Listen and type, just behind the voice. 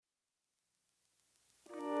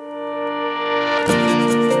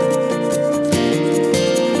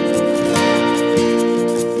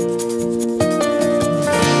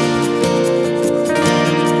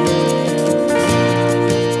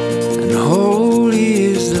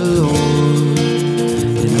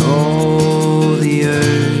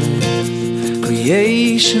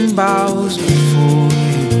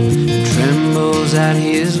calls out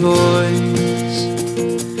his voice,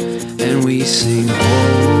 and we sing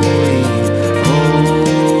holy,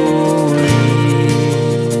 holy,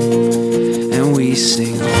 and we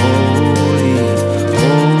sing holy,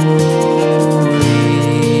 holy.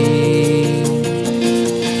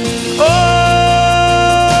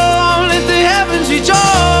 Oh, let the heavens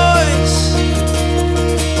rejoice.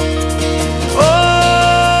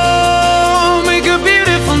 Oh, make a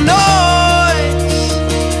beautiful noise.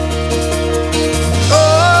 Oh,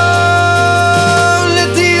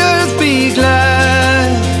 let the earth be glad,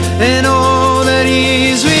 and all that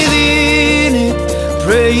is within it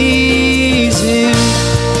praise him.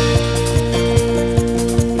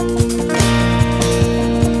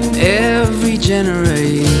 Every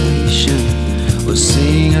generation will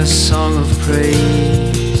sing a song of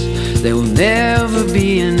praise. There will never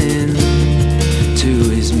be an end to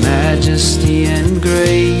his majesty and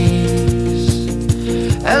grace.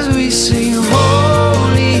 As we sing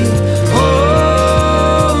holy,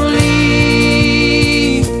 holy,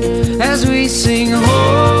 as we sing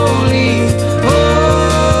holy,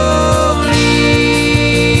 holy.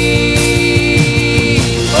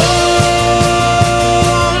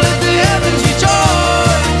 Oh, let the heavens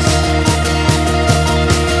rejoice.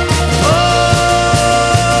 Oh,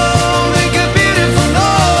 make a beautiful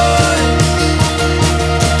noise.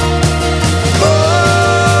 Oh,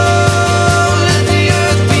 let the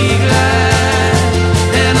earth be glad,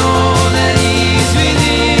 and all that is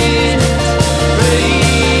within it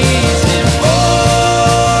praise him. Oh,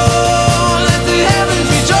 let the heavens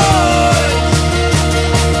rejoice.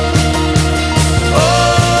 Oh,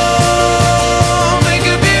 make a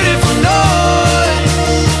beautiful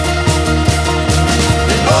noise.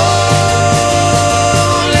 And oh,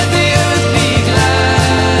 let the earth be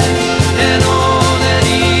glad, and all that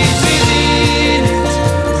is within it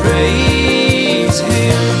praise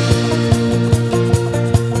him.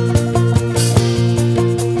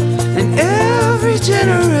 And every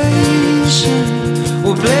generation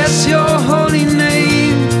will bless your holy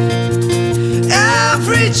name.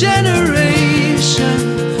 Every generation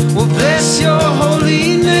will bless your holy name.